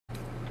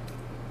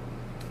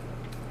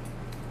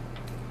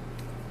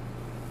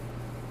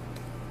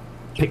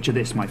Picture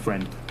this, my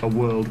friend, a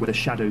world where the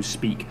shadows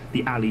speak,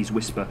 the alleys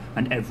whisper,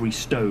 and every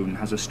stone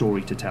has a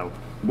story to tell.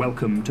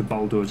 Welcome to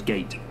Baldur's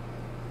Gate.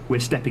 We're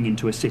stepping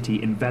into a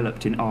city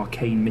enveloped in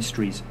arcane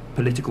mysteries,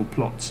 political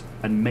plots,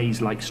 and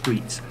maze-like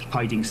streets,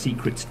 hiding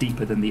secrets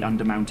deeper than the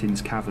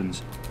Undermountain's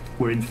caverns.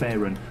 We're in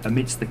Faerun,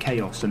 amidst the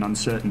chaos and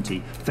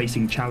uncertainty,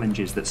 facing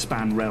challenges that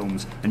span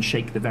realms and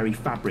shake the very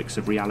fabrics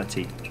of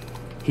reality.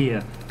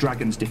 Here,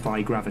 dragons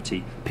defy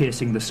gravity,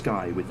 piercing the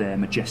sky with their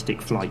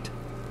majestic flight.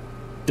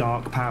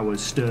 Dark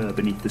powers stir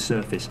beneath the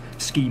surface,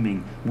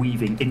 scheming,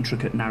 weaving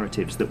intricate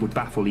narratives that would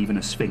baffle even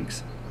a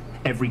sphinx.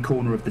 Every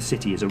corner of the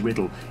city is a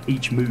riddle.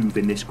 Each move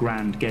in this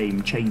grand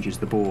game changes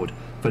the board,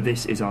 for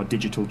this is our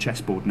digital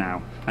chessboard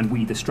now, and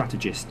we the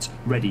strategists,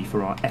 ready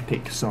for our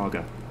epic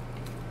saga.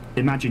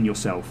 Imagine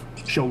yourself,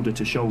 shoulder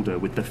to shoulder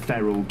with the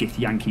feral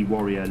Githyanki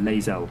warrior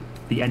Lae'zel,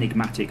 the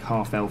enigmatic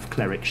half-elf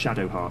cleric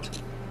Shadowheart,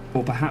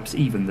 or perhaps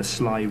even the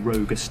sly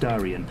rogue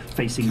Astarion,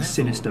 facing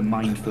sinister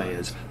mind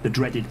flayers, the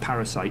dreaded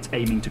parasites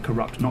aiming to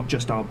corrupt not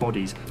just our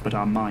bodies, but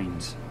our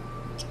minds.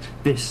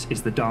 This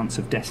is the dance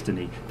of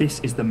destiny.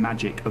 This is the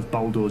magic of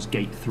Baldur's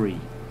Gate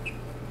 3.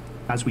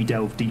 As we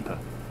delve deeper,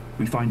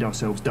 we find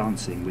ourselves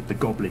dancing with the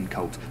goblin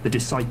cult, the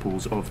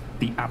disciples of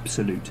the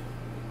Absolute,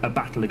 a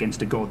battle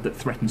against a god that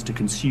threatens to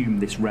consume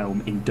this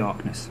realm in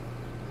darkness.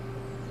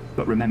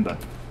 But remember,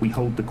 we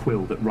hold the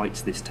quill that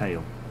writes this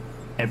tale.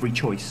 Every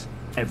choice,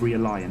 every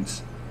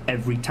alliance,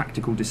 every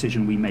tactical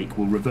decision we make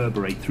will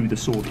reverberate through the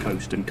Sword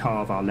Coast and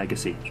carve our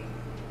legacy.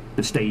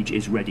 The stage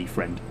is ready,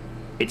 friend.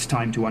 It's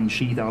time to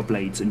unsheath our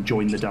blades and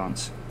join the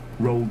dance.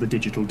 Roll the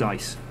digital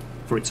dice,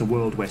 for it's a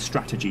world where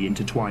strategy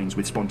intertwines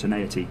with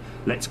spontaneity.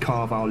 Let's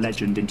carve our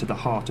legend into the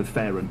heart of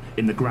Faerun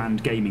in the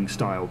grand gaming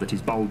style that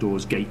is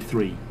Baldur's Gate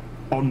 3.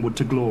 Onward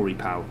to glory,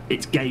 pal.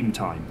 It's game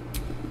time.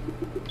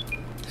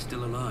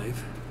 Still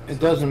alive. It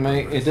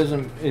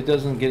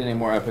doesn't get any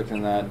more epic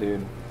than that,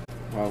 dude.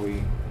 While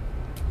we...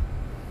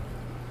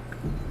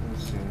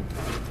 Let's see.